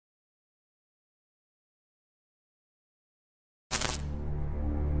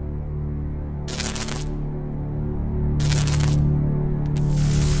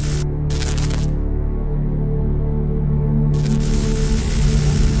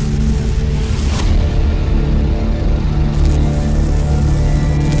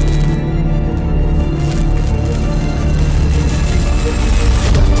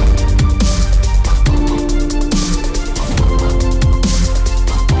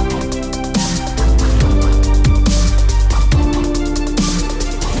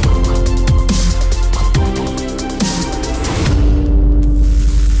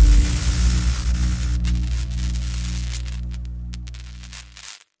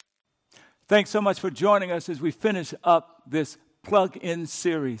Thanks so much for joining us as we finish up this plug-in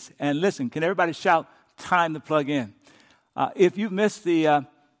series. And listen, can everybody shout, time to plug in? If you've missed the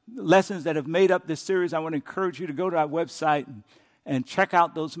lessons that have made up this series, I want to encourage you to go to our website and check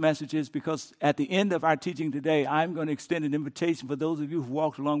out those messages, because at the end of our teaching today, I'm going to extend an invitation for those of you who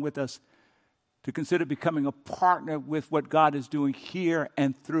walked along with us to consider becoming a partner with what God is doing here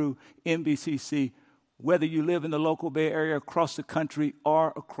and through NBCC, whether you live in the local Bay Area, across the country,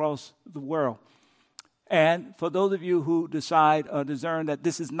 or across the world. And for those of you who decide or discern that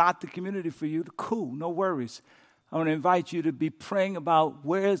this is not the community for you, cool, no worries. I want to invite you to be praying about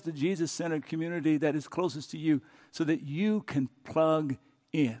where's the Jesus-centered community that is closest to you so that you can plug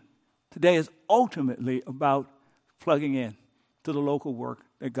in. Today is ultimately about plugging in to the local work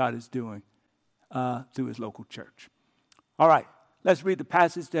that God is doing through his local church. All right. Let's read the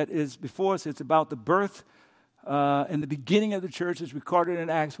passage that is before us. It's about the birth and the beginning of the church as recorded in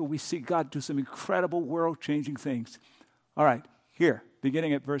Acts, where we see God do some incredible world-changing things. All right, here,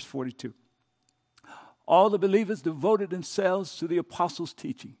 beginning at verse 42. All the believers devoted themselves to the apostles'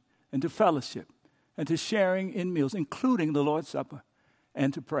 teaching and to fellowship and to sharing in meals, including the Lord's Supper,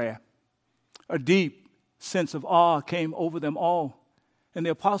 and to prayer. A deep sense of awe came over them all, and the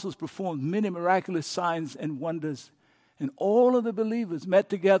apostles performed many miraculous signs and wonders. And all of the believers met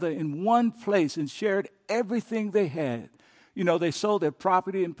together in one place and shared everything they had. You know, they sold their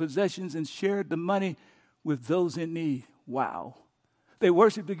property and possessions and shared the money with those in need. Wow. They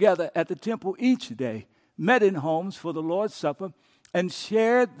worshiped together at the temple each day, met in homes for the Lord's Supper, and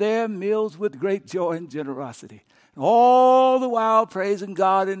shared their meals with great joy and generosity. All the while praising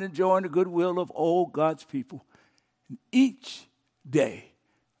God and enjoying the goodwill of all God's people. And each day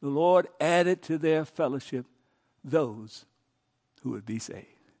the Lord added to their fellowship those who would be saved.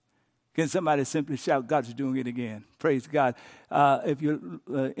 Can somebody simply shout, God's doing it again? Praise God. If you're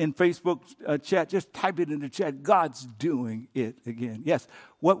in Facebook chat, just type it in the chat, God's doing it again. Yes,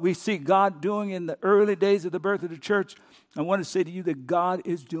 what we see God doing in the early days of the birth of the church, I want to say to you that God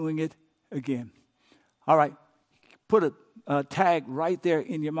is doing it again. All right, put a tag right there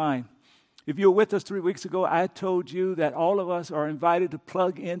in your mind. If you were with us 3 weeks ago, I told you that all of us are invited to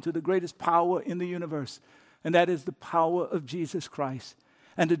plug into the greatest power in the universe, and that is the power of Jesus Christ.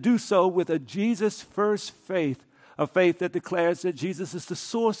 And to do so with a Jesus-first faith, a faith that declares that Jesus is the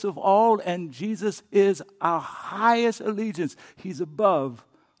source of all and Jesus is our highest allegiance. He's above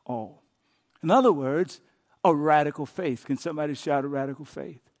all. In other words, a radical faith. Can somebody shout a radical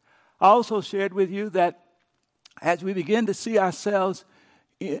faith? I also shared with you that as we begin to see ourselves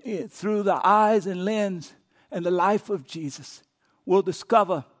through the eyes and lens and the life of Jesus, we'll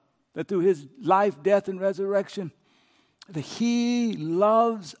discover that through his life, death, and resurrection, that he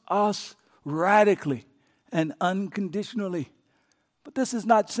loves us radically and unconditionally. But this is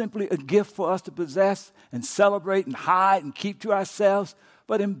not simply a gift for us to possess and celebrate and hide and keep to ourselves,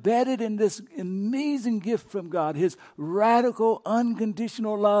 but embedded in this amazing gift from God, his radical,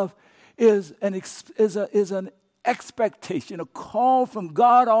 unconditional love is an expectation, a call from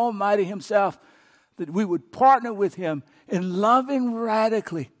God Almighty himself that we would partner with him in loving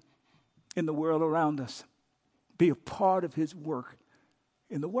radically in the world around us, be a part of his work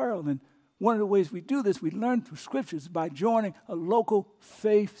in the world. And one of the ways we do this, we learn through scriptures by joining a local,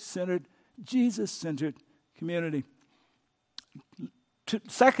 faith-centered, Jesus-centered community.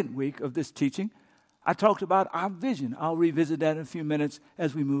 Second week of this teaching, I talked about our vision. I'll revisit that in a few minutes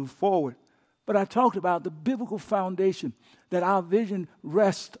as we move forward. But I talked about the biblical foundation that our vision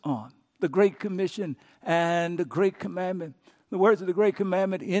rests on, the Great Commission and the Great Commandment. The words of the Great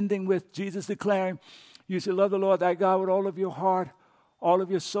Commandment ending with Jesus declaring, you shall love the Lord thy God with all of your heart, all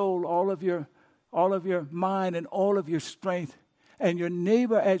of your soul, all of your mind, and all of your strength, and your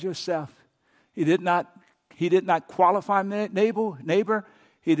neighbor as yourself. He did not qualify neighbor.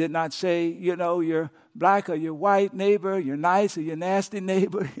 He did not say, you're black or you're white neighbor, you're nice or you're nasty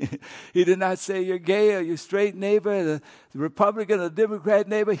neighbor. He did not say you're gay or you're straight neighbor, the Republican or Democrat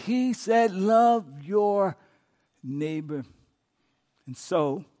neighbor. He said, love your neighbor. And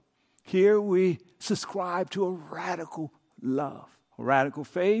so here we subscribe to a radical love, a radical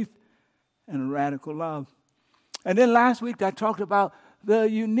faith, and a radical love. And then last week I talked about the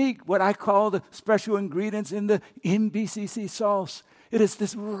unique, what I call the special ingredients in the NBCC sauce. It is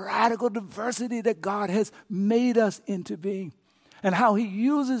this radical diversity that God has made us into being, and how he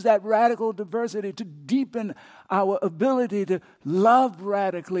uses that radical diversity to deepen our ability to love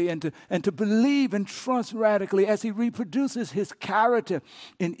radically and to believe and trust radically as he reproduces his character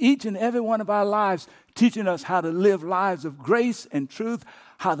in each and every one of our lives, teaching us how to live lives of grace and truth,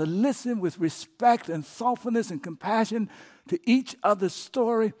 how to listen with respect and thoughtfulness and compassion to each other's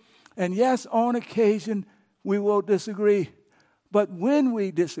story, And yes, on occasion, we will disagree. But when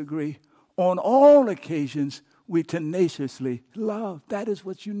we disagree, on all occasions, we tenaciously love. That is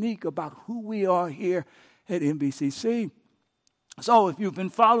what's unique about who we are here at NBCC. So if you've been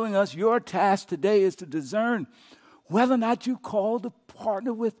following us, your task today is to discern whether or not you call to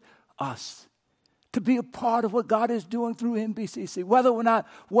partner with us, to be a part of what God is doing through NBCC, whether or not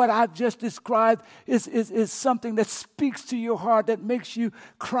what I've just described is something that speaks to your heart, that makes you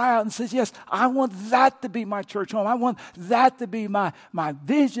cry out and says, yes, I want that to be my church home. I want that to be my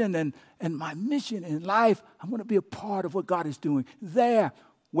vision and my mission in life. I want to be a part of what God is doing there,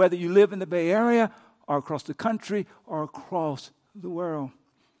 whether you live in the Bay Area or across the country or across the world.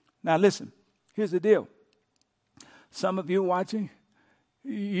 Now listen, here's the deal. Some of you watching,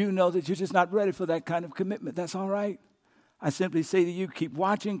 you know that you're just not ready for that kind of commitment. That's all right. I simply say to you, keep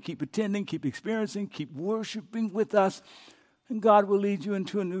watching, keep attending, keep experiencing, keep worshiping with us, and God will lead you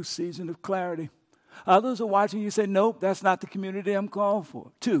into a new season of clarity. Others are watching, you say, nope, that's not the community I'm called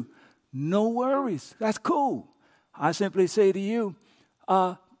for. 2, no worries. That's cool. I simply say to you,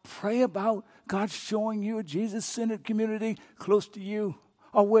 pray about God showing you a Jesus-centered community close to you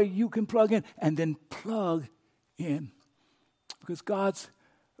or where you can plug in, and then plug in. Because God's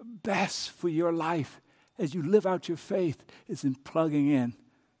best for your life as you live out your faith is in plugging in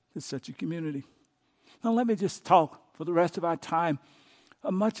to such a community. Now let me just talk for the rest of our time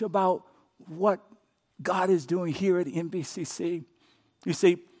much about what God is doing here at NBCC. You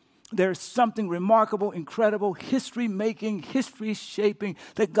see, there's something remarkable, incredible, history-making, history-shaping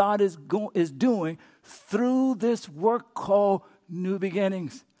that God is doing through this work called New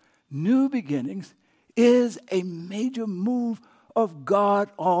Beginnings. New Beginnings is a major move of God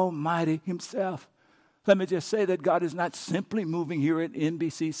Almighty Himself. Let me just say that God is not simply moving here at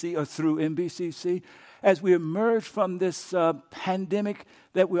NBCC or through NBCC. As we emerge from this pandemic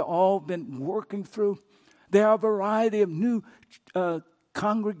that we've all been working through, there are a variety of new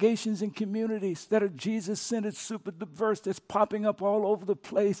congregations and communities that are Jesus-centered, super diverse, that's popping up all over the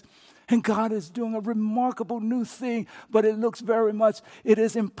place. And God is doing a remarkable new thing, but it looks very much, it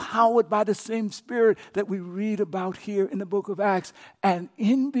is empowered by the same Spirit that we read about here in the book of Acts. And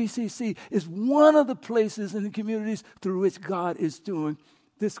NBCC is one of the places in the communities through which God is doing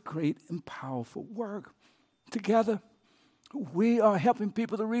this great and powerful work. Together, we are helping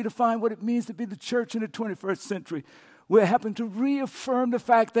people to redefine what it means to be the church in the 21st century. We're helping to reaffirm the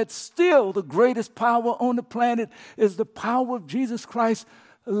fact that still the greatest power on the planet is the power of Jesus Christ's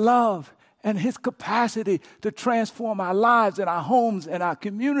love and His capacity to transform our lives and our homes and our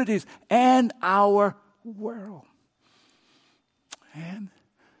communities and our world. And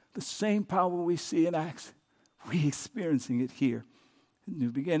the same power we see in Acts, we're experiencing it here in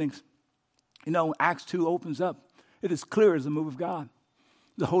New Beginnings. You know, Acts 2 opens up. It is clear as the move of God.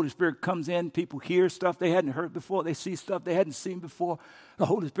 The Holy Spirit comes in. People hear stuff they hadn't heard before. They see stuff they hadn't seen before. The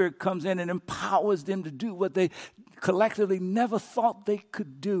Holy Spirit comes in and empowers them to do what they collectively never thought they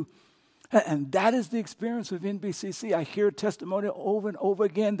could do. And that is the experience of NBCC. I hear testimony over and over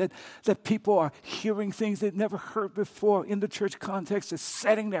again that people are hearing things they've never heard before in the church context. They're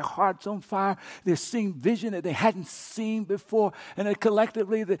setting their hearts on fire. They're seeing vision that they hadn't seen before. And that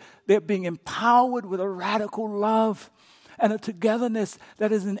collectively they're being empowered with a radical love and a togetherness that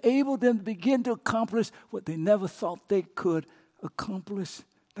has enabled them to begin to accomplish what they never thought they could accomplish.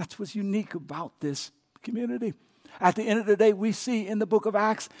 That's what's unique about this community. At the end of the day, we see in the book of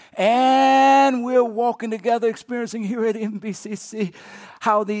Acts, and we're walking together, experiencing here at NBCC,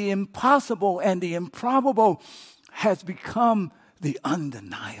 how the impossible and the improbable has become the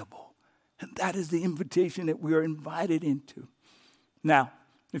undeniable. And that is the invitation that we are invited into. Now,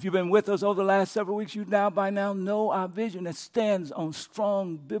 if you've been with us over the last several weeks, you by now know our vision that stands on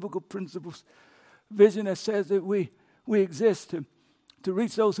strong biblical principles. Vision that says that we exist to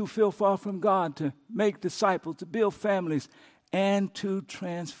reach those who feel far from God, to make disciples, to build families, and to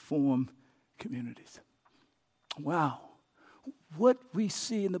transform communities. Wow. What we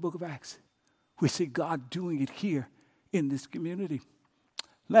see in the book of Acts, we see God doing it here in this community.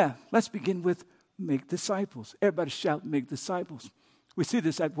 Now, let's begin with make disciples. Everybody shout, make disciples. We see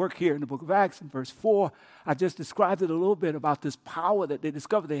this at work here in the book of Acts in verse 4. I just described it a little bit about this power that they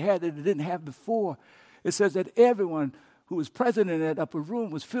discovered they had that they didn't have before. It says that everyone who was present in that upper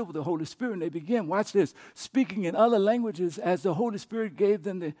room was filled with the Holy Spirit. And they began, watch this, speaking in other languages as the Holy Spirit gave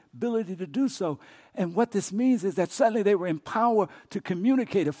them the ability to do so. And what this means is that suddenly they were empowered to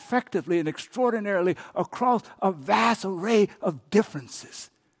communicate effectively and extraordinarily across a vast array of differences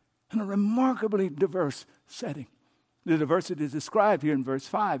in a remarkably diverse setting. The diversity is described here in verse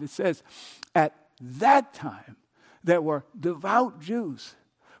 5. It says, at that time, there were devout Jews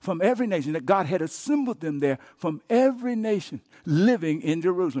from every nation, that God had assembled them there from every nation living in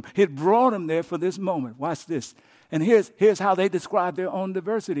Jerusalem. He had brought them there for this moment. Watch this. And here's how they describe their own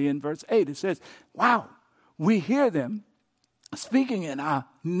diversity in verse 8. It says, wow, we hear them speaking in our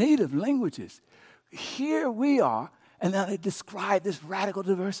native languages. Here we are, and now they describe this radical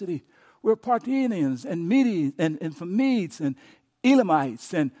diversity. We're Parthians and Medes and Medes and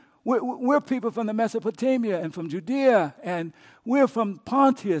Elamites, and we're people from the Mesopotamia and from Judea, and we're from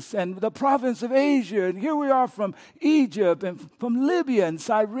Pontus and the province of Asia, and here we are from Egypt and from Libya and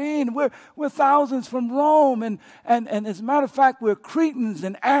Cyrene. We're thousands from Rome, and as a matter of fact, we're Cretans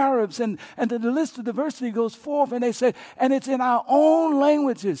and Arabs, and the list of diversity goes forth, and they say, and it's in our own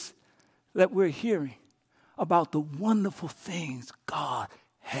languages that we're hearing about the wonderful things God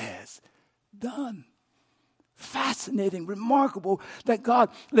has done. Fascinating, remarkable that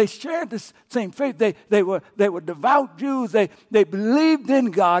they shared this same faith. They were devout Jews. They believed in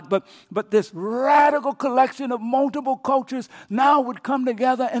God, but this radical collection of multiple cultures now would come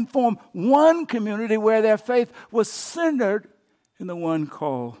together and form one community where their faith was centered in the one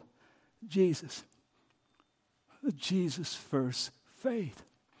called Jesus. The Jesus first faith.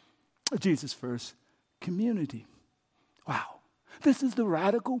 A Jesus first community. Wow. This is the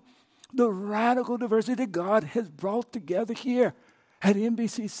radical diversity that God has brought together here at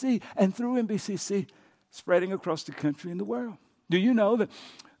NBCC and through NBCC spreading across the country and the world. Do you know that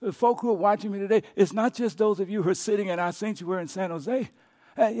the folk who are watching me today, it's not just those of you who are sitting in our sanctuary in San Jose.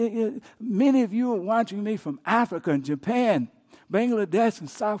 Many of you are watching me from Africa and Japan, Bangladesh and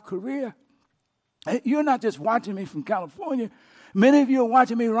South Korea. You're not just watching me from California. Many of you are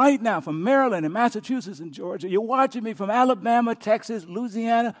watching me right now from Maryland and Massachusetts and Georgia. You're watching me from Alabama, Texas,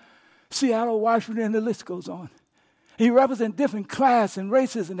 Louisiana, Seattle, Washington, and the list goes on. You represent different class and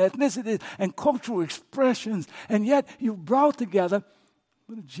races and ethnicities and cultural expressions, and yet you brought together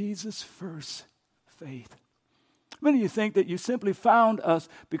with a Jesus first faith. Many of you think that you simply found us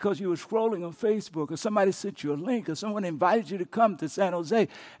because you were scrolling on Facebook, or somebody sent you a link, or someone invited you to come to San Jose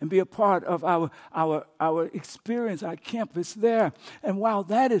and be a part of our experience, our campus there. And while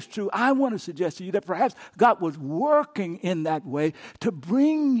that is true, I want to suggest to you that perhaps God was working in that way to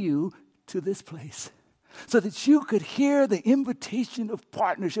bring you to this place, so that you could hear the invitation of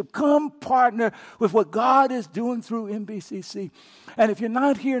partnership. Come partner with what God is doing through NBCC. And if you're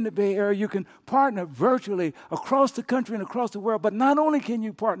not here in the Bay Area, you can partner virtually across the country and across the world. But not only can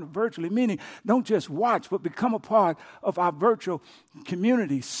you partner virtually, meaning don't just watch, but become a part of our virtual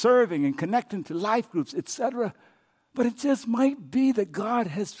community, serving and connecting to life groups, etc. But it just might be that God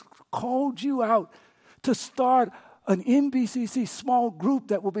has called you out to start an NBCC small group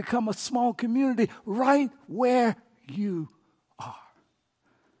that will become a small community right where you are.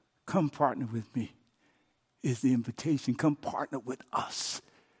 Come partner with me is the invitation. Come partner with us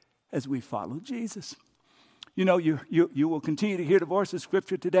as we follow Jesus. You know, you will continue to hear the voice of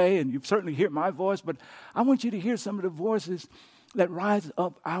Scripture today, and you've certainly heard my voice, but I want you to hear some of the voices that rise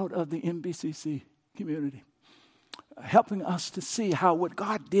up out of the NBCC community, helping us to see how what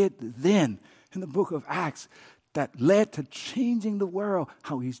God did then in the book of Acts that led to changing the world,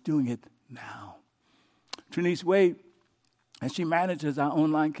 how he's doing it now. Trinice Wade, as she manages our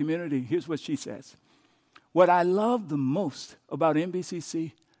online community, here's what she says. What I love the most about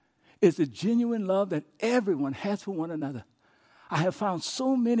NBCC is the genuine love that everyone has for one another. I have found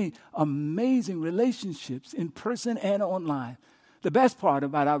so many amazing relationships in person and online. The best part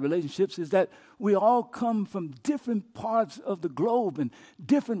about our relationships is that we all come from different parts of the globe and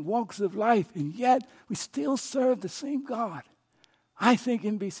different walks of life, and yet we still serve the same God. I think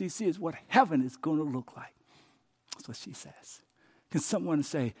NBCC is what heaven is going to look like. That's what she says. Can someone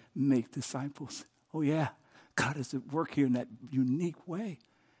say, make disciples? Oh, yeah, God is at work here in that unique way.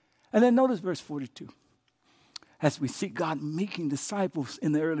 And then notice verse 42. As we see God making disciples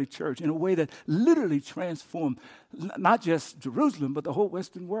in the early church in a way that literally transformed not just Jerusalem, but the whole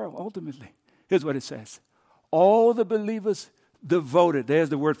Western world ultimately. Here's what it says. All the believers devoted. There's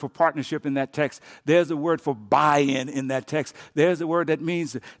the word for partnership in that text. There's the word for buy-in in that text. There's the word that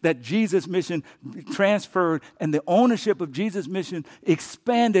means that Jesus' mission transferred and the ownership of Jesus' mission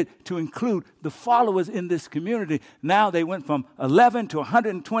expanded to include the followers in this community. Now they went from 11 to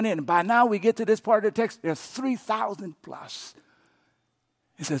 120, and by now we get to this part of the text, there's 3,000 plus.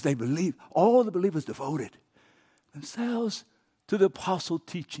 It says they believe, all the believers devoted themselves to the apostle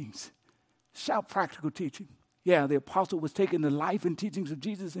teachings. Shout practical teaching. Yeah, the apostle was taking the life and teachings of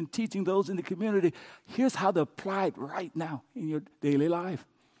Jesus and teaching those in the community. Here's how they're applied right now in your daily life.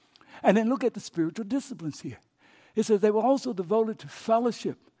 And then look at the spiritual disciplines here. It says they were also devoted to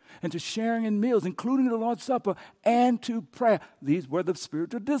fellowship, and to sharing in meals, including the Lord's Supper, and to prayer. These were the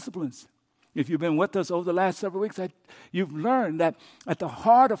spiritual disciplines. If you've been with us over the last several weeks, you've learned that at the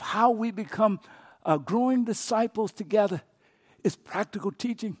heart of how we become growing disciples together is practical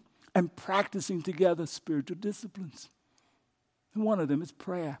teaching and practicing together spiritual disciplines. And one of them is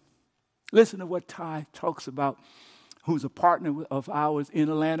prayer. Listen to what Ty talks about, who's a partner of ours in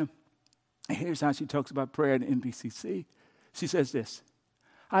Atlanta. And here's how she talks about prayer at NBCC. She says this: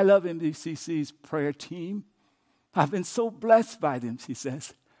 I love NBCC's prayer team. I've been so blessed by them, she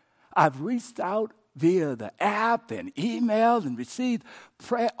says. I've reached out via the app and email and received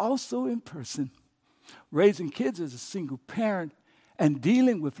prayer also in person. Raising kids as a single parent and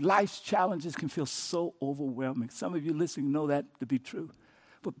dealing with life's challenges can feel so overwhelming. Some of you listening know that to be true.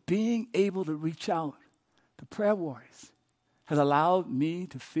 But being able to reach out to prayer warriors has allowed me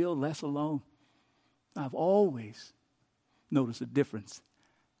to feel less alone. I've always noticed a difference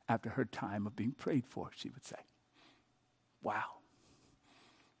after her time of being prayed for, she would say. Wow.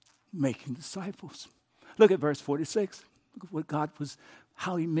 Making disciples. Look at verse 46. Look at what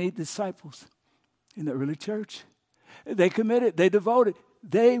how he made disciples in the early church. They committed, they devoted,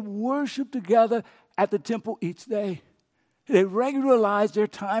 they worshiped together at the temple each day. They regularized their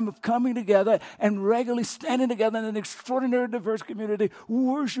time of coming together and regularly standing together in an extraordinary diverse community,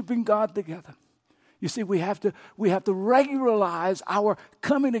 worshiping God together. You see, we have to regularize our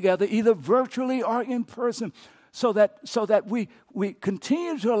coming together, either virtually or in person, so that we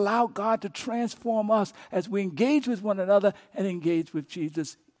continue to allow God to transform us as we engage with one another and engage with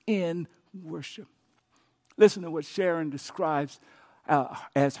Jesus in worship. Listen to what Sharon describes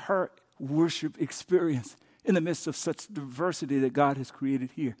as her worship experience in the midst of such diversity that God has created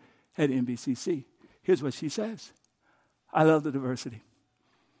here at NBCC. Here's what she says: I love the diversity.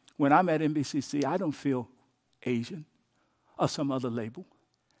 When I'm at NBCC, I don't feel Asian or some other label.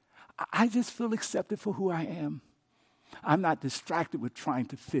 I just feel accepted for who I am. I'm not distracted with trying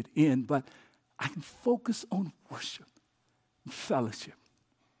to fit in, but I can focus on worship, fellowship,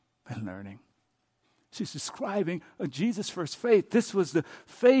 and learning. She's describing a Jesus-first faith. This was the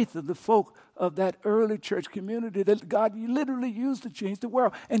faith of the folk of that early church community that God literally used to change the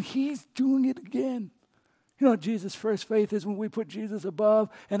world, and he's doing it again. You know, Jesus-first faith is when we put Jesus above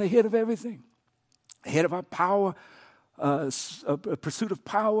and ahead of everything, ahead of our power, pursuit of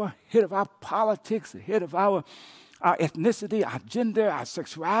power, ahead of our politics, ahead of our ethnicity, our gender, our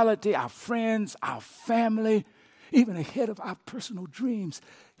sexuality, our friends, our family, even ahead of our personal dreams.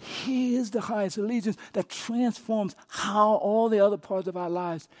 He is the highest allegiance that transforms how all the other parts of our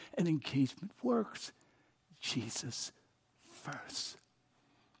lives and engagement works. Jesus first.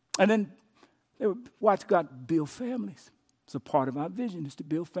 And then they would watch God build families. It's a part of our vision is to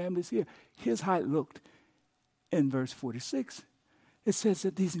build families here. Here's how it looked in verse 46. It says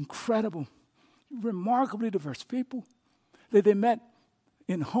that these incredible, remarkably diverse people, that they met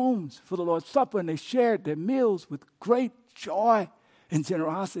in homes for the Lord's Supper, and they shared their meals with great joy and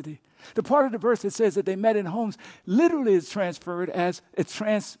generosity. The part of the verse that says that they met in homes literally is translated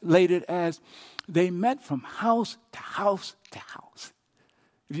as they met from house to house to house.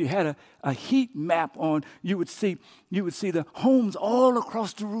 If you had a heat map on, you would see the homes all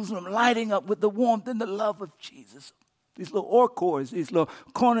across Jerusalem lighting up with the warmth and the love of Jesus. These little orchors, these little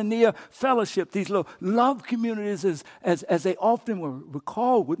koinonia fellowship, these little love communities, as they often were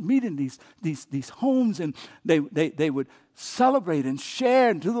recalled, would meet in these homes, and they would celebrate and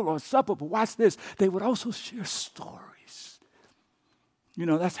share and do the Lord's Supper. But watch this, they would also share stories. You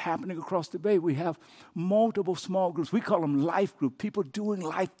know, that's happening across the Bay. We have multiple small groups. We call them life groups, people doing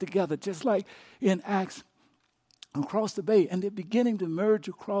life together, just like in Acts across the Bay. And they're beginning to merge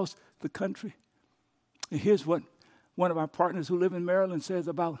across the country. And here's what one of our partners who live in Maryland says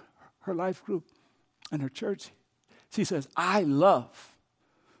about her life group and her church. She says, I love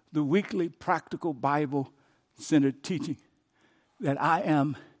the weekly practical Bible-centered teaching that I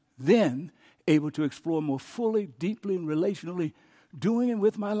am then able to explore more fully, deeply, and relationally, doing it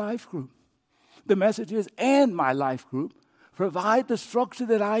with my life group. The messages and my life group provide the structure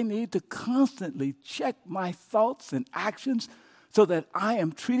that I need to constantly check my thoughts and actions so that I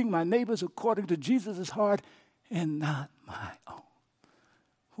am treating my neighbors according to Jesus' heart and not my own.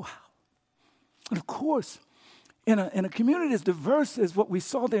 Wow. And of course, in a community as diverse as what we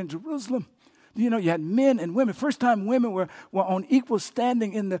saw there in Jerusalem, you know, you had men and women. First time women were on equal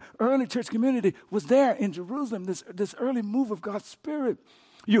standing in the early church community was there in Jerusalem, this early move of God's Spirit.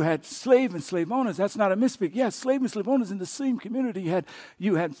 You had slave and slave owners. That's not a misspeak. Yes, slave and slave owners in the same community.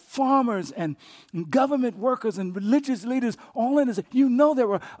 You had farmers and government workers and religious leaders all in it. You know there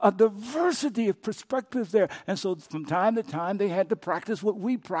were a diversity of perspectives there. And so from time to time, they had to practice what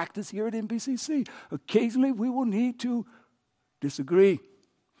we practice here at NBCC. Occasionally, we will need to disagree.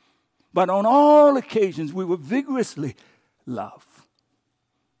 But on all occasions, we will vigorously love.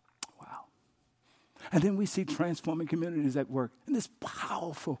 Wow. And then we see transforming communities at work. And this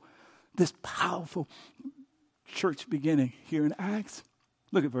powerful church beginning here in Acts.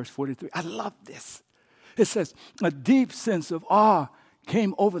 Look at verse 43. I love this. It says, a deep sense of awe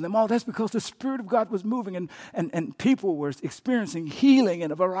came over them all. That's because the Spirit of God was moving and people were experiencing healing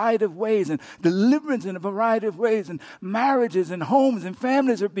in a variety of ways and deliverance in a variety of ways, and marriages and homes and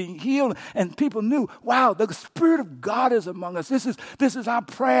families are being healed, and people knew, wow, the Spirit of God is among us. This is our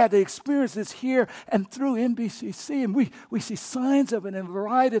prayer to experience this here and through NBCC, and we see signs of it in a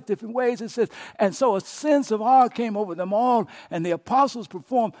variety of different ways. It says, and so a sense of awe came over them all, and the apostles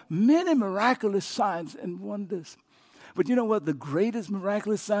performed many miraculous signs and wonders. But you know what the greatest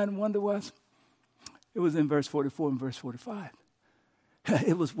miraculous sign and wonder was? It was in verse 44 and verse 45.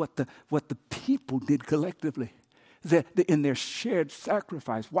 It was what the people did collectively in their shared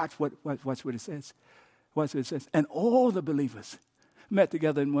sacrifice. Watch what it says. Watch what it says. And all the believers met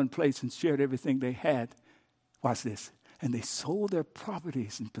together in one place and shared everything they had. Watch this. And they sold their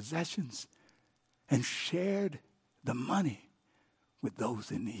properties and possessions and shared the money with those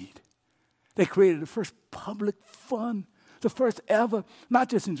in need. They created the first public fund, the first ever, not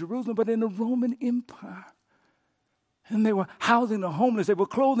just in Jerusalem, but in the Roman Empire. And they were housing the homeless. They were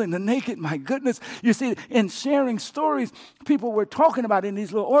clothing the naked. My goodness. You see, in sharing stories, people were talking about in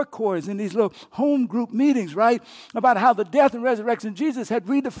these little orchors, in these little home group meetings, right? About how the death and resurrection of Jesus had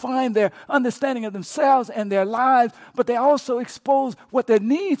redefined their understanding of themselves and their lives, but they also exposed what their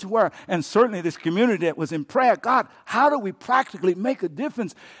needs were. And certainly this community that was in prayer, God, how do we practically make a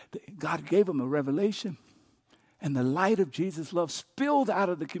difference? God gave them a revelation. And the light of Jesus' love spilled out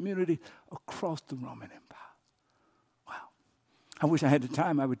of the community across the Roman Empire. I wish I had the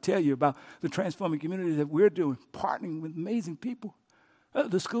time. I would tell you about the transforming community that we're doing, partnering with amazing people.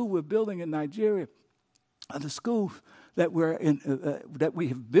 The school we're building in Nigeria, the schools that we're in, that we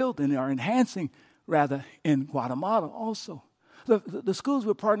have built and are enhancing, rather, in Guatemala also. The schools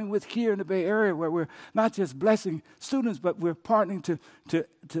we're partnering with here in the Bay Area, where we're not just blessing students, but we're partnering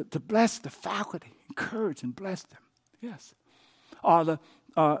to bless the faculty, encourage and bless them. Yes. Or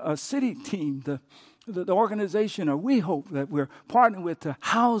the city team, the organization, or we hope that we're partnering with to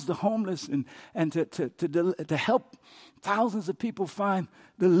house the homeless and to help thousands of people find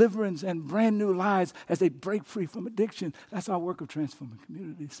deliverance and brand new lives as they break free from addiction. That's our work of transforming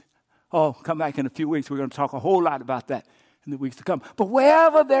communities. Oh, come back in a few weeks. We're going to talk a whole lot about that in the weeks to come. But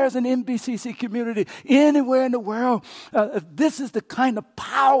wherever there's an NBCC community, anywhere in the world, this is the kind of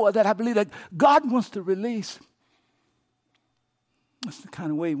power that I believe that God wants to release. That's the kind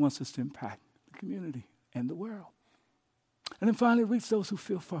of way He wants us to impact the community and the world. And then finally, reach those who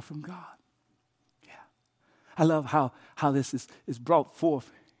feel far from God. Yeah. I love how this is brought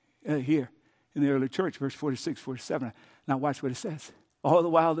forth here in the early church, verse 46, 47. Now watch what it says. All the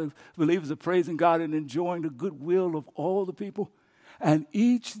while the believers are praising God and enjoying the goodwill of all the people. And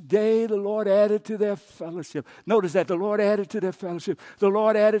each day the Lord added to their fellowship. Notice that the Lord added to their fellowship. The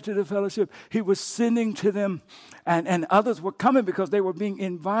Lord added to the fellowship. He was sending to them. And others were coming because they were being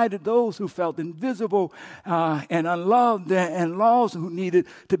invited. Those who felt invisible and unloved and lost, who needed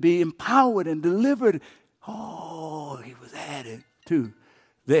to be empowered and delivered. Oh, He was added to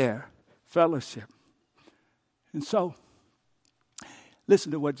their fellowship. And so,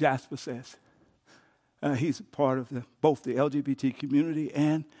 listen to what Jasper says. He's a part of both the LGBT community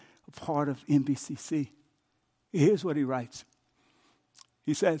and a part of NBCC. Here's what he writes.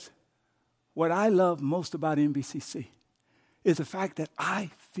 He says, what I love most about NBCC is the fact that I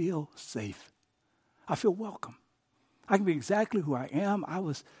feel safe. I feel welcome. I can be exactly who I am. I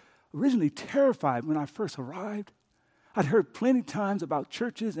was originally terrified when I first arrived. I'd heard plenty times about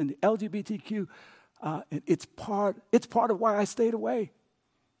churches and the LGBTQ. And it's part of why I stayed away,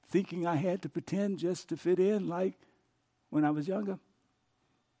 thinking I had to pretend just to fit in like when I was younger.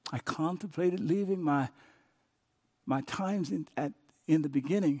 I contemplated leaving my times in the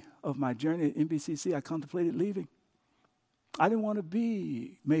beginning of my journey at NBCC. I contemplated leaving. I didn't want to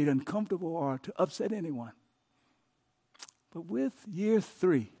be made uncomfortable or to upset anyone. But with year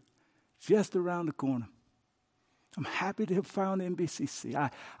 3, just around the corner, I'm happy to have found NBCC.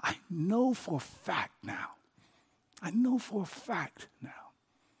 I know for a fact now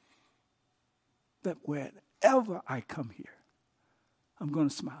that wherever I come here, I'm going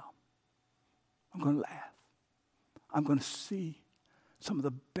to smile. I'm going to laugh. I'm going to see some of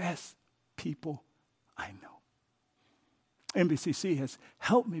the best people I know. NBCC has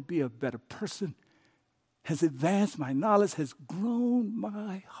helped me be a better person, has advanced my knowledge, has grown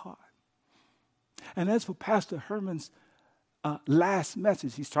my heart. And as for Pastor Hurmon's last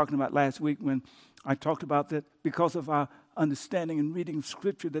message, he's talking about last week when I talked about that because of our understanding and reading of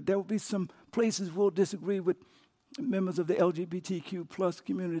Scripture, that there will be some places we'll disagree with members of the LGBTQ plus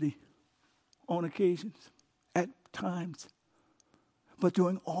community on occasions, at times. But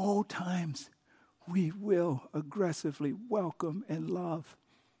during all times, we will aggressively welcome and love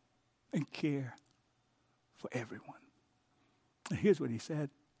and care for everyone. And here's what he said.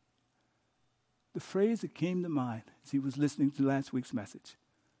 The phrase that came to mind as he was listening to last week's message,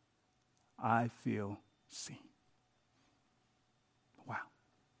 I feel seen. Wow.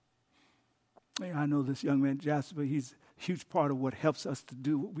 I know this young man, Jasper. He's a huge part of what helps us to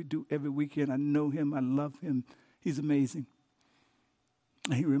do what we do every weekend. I know him. I love him. He's amazing.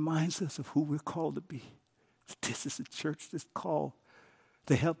 And he reminds us of who we're called to be. This is a church that's called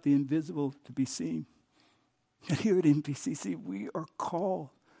to help the invisible to be seen. And here at NBCC, we are called,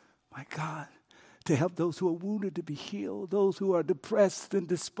 my God, to help those who are wounded to be healed, those who are depressed and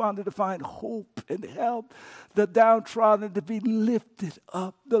despondent to find hope and help, the downtrodden to be lifted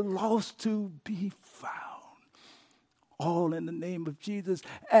up, the lost to be found. All in the name of Jesus.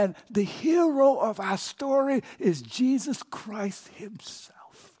 And the hero of our story is Jesus Christ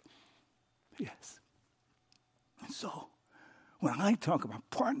himself. Yes. And so, when I talk about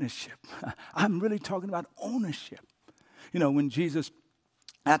partnership, I'm really talking about ownership. You know, when Jesus,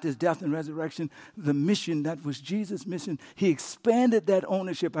 after his death and resurrection, the mission that was Jesus' mission, he expanded that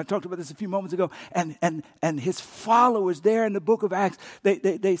ownership. I talked about this a few moments ago. And his followers there in the book of Acts,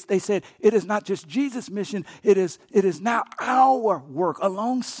 they said, it is not just Jesus' mission, it is now our work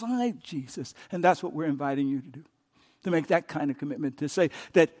alongside Jesus. And that's what we're inviting you to do. To make that kind of commitment, to say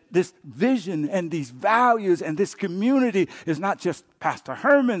that this vision and these values and this community is not just Pastor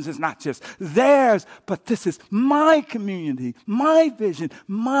Hurmon's, it's not just theirs, but this is my community, my vision,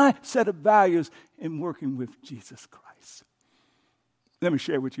 my set of values in working with Jesus Christ. Let me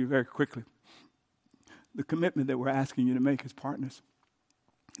share with you very quickly the commitment that we're asking you to make as partners.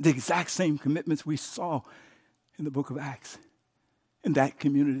 The exact same commitments we saw in the book of Acts. In that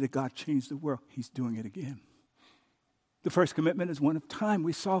community that God changed the world, he's doing it again. The first commitment is one of time.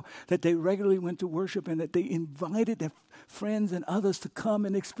 We saw that they regularly went to worship and that they invited their friends and others to come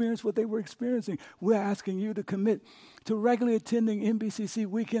and experience what they were experiencing. We're asking you to commit to regularly attending NBCC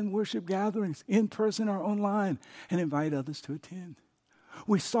weekend worship gatherings, in person or online, and invite others to attend.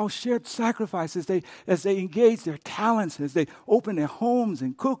 We saw shared sacrifices as they engaged their talents, as they opened their homes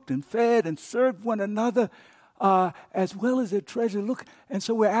and cooked and fed and served one another, as well as their treasure. Look, and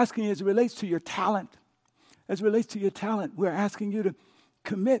so we're asking you as it relates to your talent, we're asking you to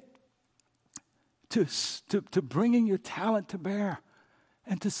commit to bringing your talent to bear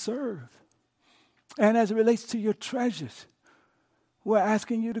and to serve. And as it relates to your treasures, we're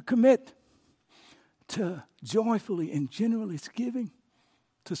asking you to commit to joyfully and generally giving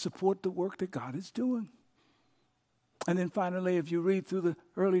to support the work that God is doing. And then finally, if you read through the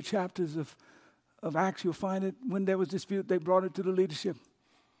early chapters of Acts, you'll find that when there was dispute, they brought it to the leadership.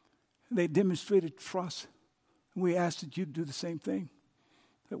 They demonstrated trust. We ask that you do the same thing.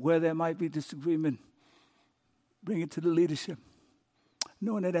 That where there might be disagreement, bring it to the leadership.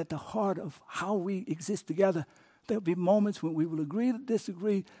 Knowing that at the heart of how we exist together, there'll be moments when we will agree to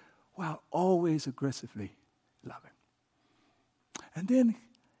disagree while always aggressively loving. And then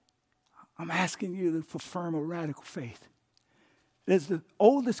I'm asking you to affirm a radical faith. There's the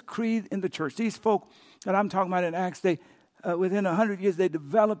oldest creed in the church. These folk that I'm talking about in Acts, they within 100 years, they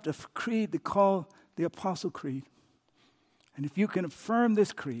developed a creed they call the Apostle Creed. And if you can affirm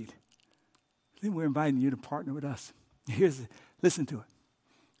this creed, then we're inviting you to partner with us. Listen to it.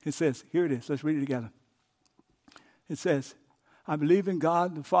 It says, here it is. Let's read it together. It says, I believe in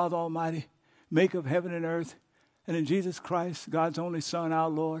God, the Father Almighty, maker of heaven and earth, and in Jesus Christ, God's only Son, our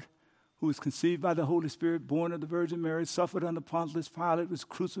Lord, who was conceived by the Holy Spirit, born of the Virgin Mary, suffered under Pontius Pilate, was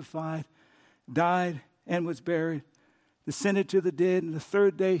crucified, died, and was buried, descended to the dead, and the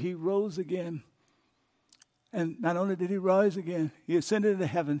third day he rose again. And not only did he rise again, he ascended into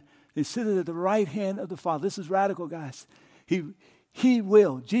heaven. He seated at the right hand of the Father. This is radical, guys.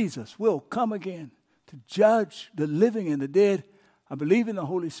 Jesus will come again to judge the living and the dead. I believe in the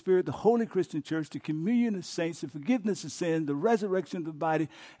Holy Spirit, the Holy Christian Church, the communion of saints, the forgiveness of sin, the resurrection of the body,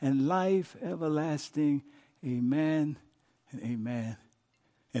 and life everlasting. Amen and amen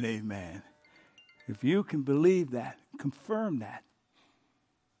and amen. If you can believe that, confirm that,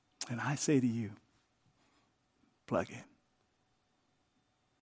 And I say to you, plug in.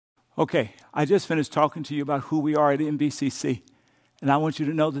 Okay, I just finished talking to you about who we are at NBCC. And I want you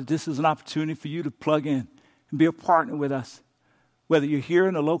to know that this is an opportunity for you to plug in and be a partner with us. Whether you're here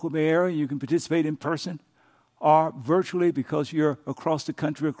in the local Bay Area, you can participate in person or virtually because you're across the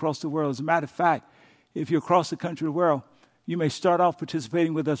country, across the world. As a matter of fact, if you're across the country or world, you may start off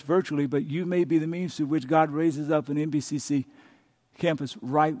participating with us virtually, but you may be the means through which God raises up an NBCC campus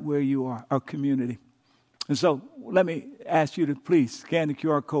right where you are, our community. And so let me ask you to please scan the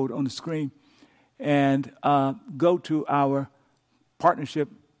QR code on the screen and go to our partnership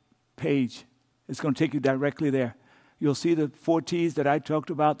page. It's going to take you directly there. You'll see the 4 T's that I talked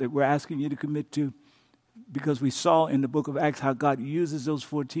about that we're asking you to commit to, because we saw in the book of Acts how God uses those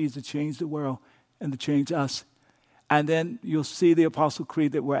 4 T's to change the world and to change us. And then you'll see the Apostle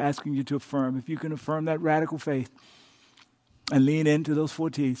Creed that we're asking you to affirm. If you can affirm that radical faith and lean into those 4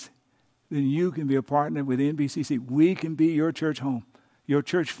 T's, then you can be a partner with NBCC. We can be your church home, your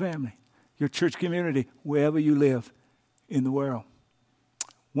church family, your church community, wherever you live in the world.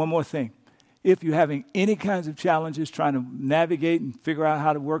 One more thing. If you're having any kinds of challenges trying to navigate and figure out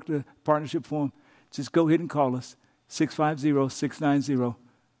how to work the partnership form, just go ahead and call us,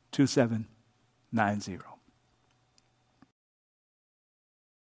 650-690-2790.